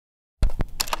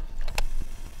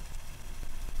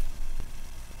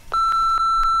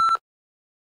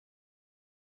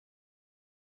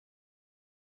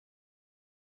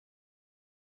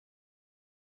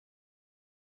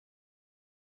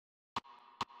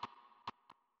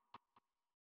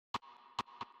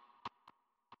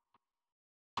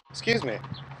Excuse me.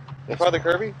 Father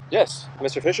Kirby? Yes,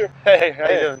 Mr. Fisher. Hey, how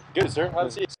you doing? Good, sir. Have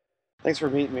a seat. Thanks for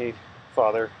meeting me,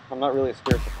 Father. I'm not really a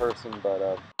spiritual person,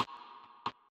 but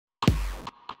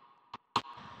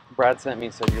Brad sent me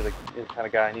and said you're the kind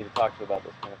of guy I need to talk to about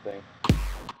this kind of thing.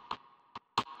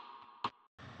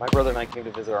 My brother and I came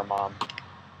to visit our mom,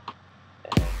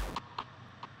 and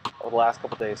over the last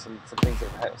couple of days, some things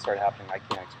have started happening I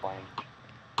can't explain.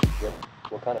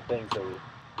 What kind of things do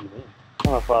you mean? I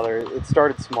don't know, Father. It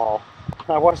started small.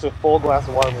 I watched a full glass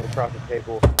of water move across the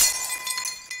table.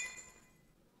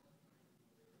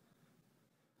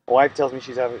 My wife tells me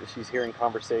she's hearing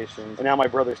conversations, and now my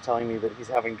brother's telling me that he's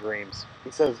having dreams.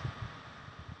 He says,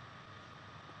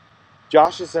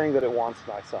 Josh is saying that it wants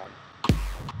my son.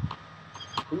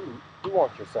 Who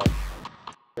wants your son?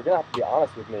 You're gonna have to be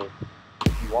honest with me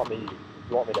if you want me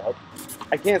to help you.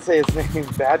 I can't say his name.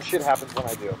 Bad shit happens when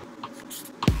I do.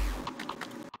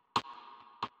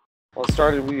 Well, it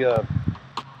started,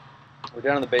 we're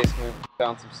down in the basement,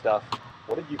 found some stuff.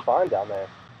 What did you find down there?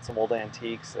 Some old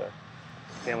antiques,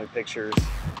 family pictures.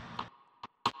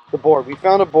 The board. We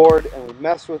found a board and we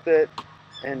messed with it,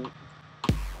 and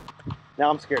now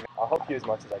I'm scared. I'll help you as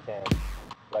much as I can,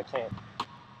 but I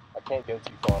can't go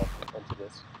too far into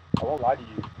this. I won't lie to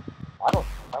you. I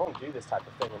don't do this type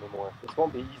of thing anymore. This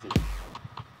won't be easy.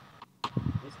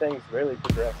 These things rarely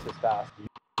progress this fast.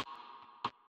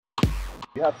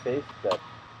 You have faith that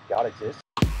God exists?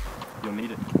 You'll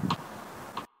need it.